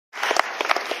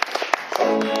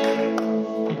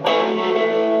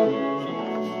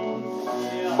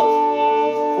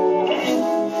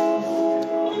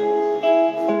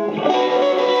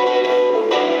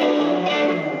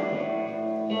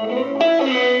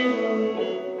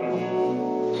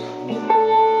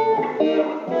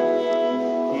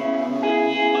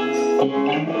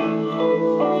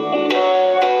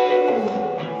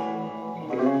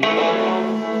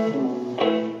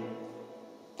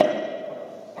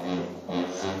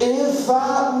If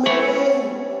I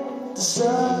may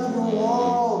disturb you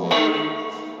all,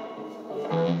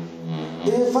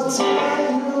 if I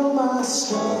tell you my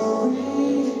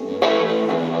story,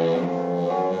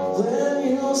 then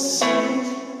you'll see,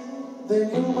 then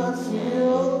you might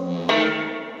feel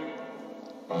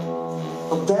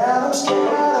that I'm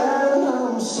scared and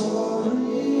I'm sorry.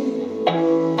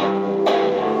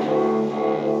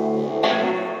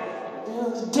 In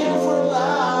a different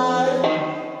life,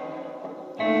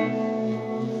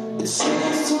 it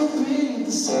seems to be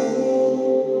the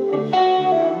same.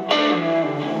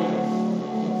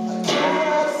 I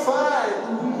cannot find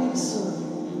the reason.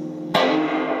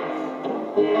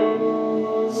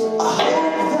 I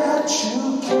hope that you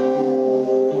can.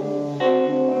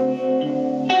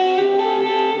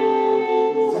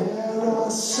 There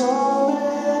are so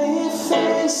many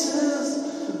faces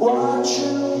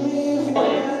watching me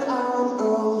when I'm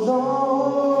alone.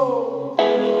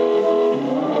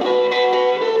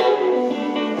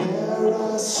 There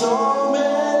are so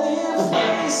many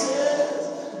places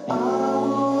I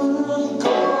wouldn't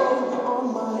go on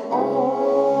my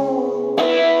own.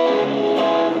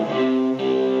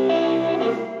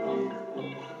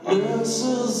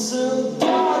 Nurses and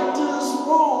doctors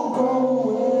won't go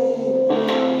away.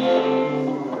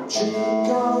 Check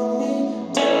on me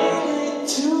daily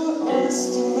to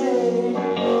estimate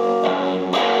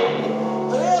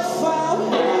if I'm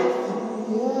healthy,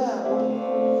 yeah,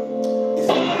 if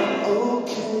I'm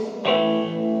okay.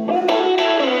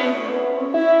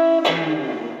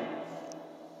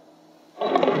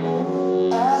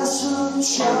 As a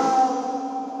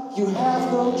child, you have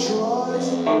no choice.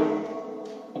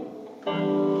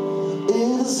 It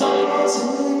is all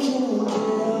taken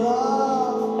care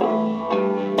of.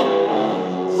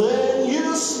 Then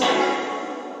you snap,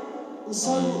 and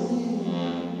suddenly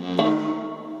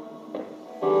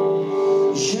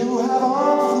you have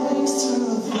all things to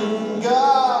think of.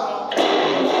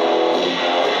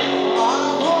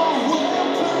 I'm aware,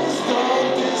 please don't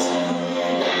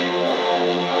disagree.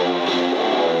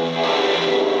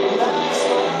 Life's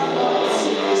my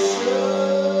obsession.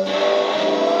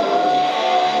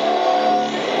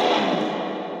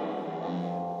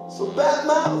 So bad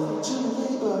mouth to the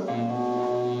neighbor,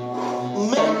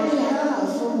 make me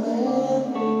half a man.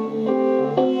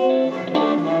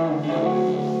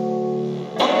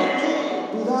 Break me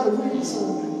without a reason.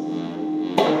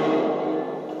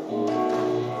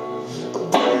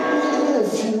 Break me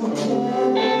if you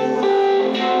can.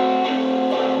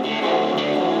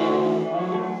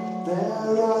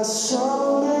 There are so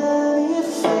many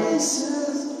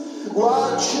faces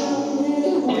watching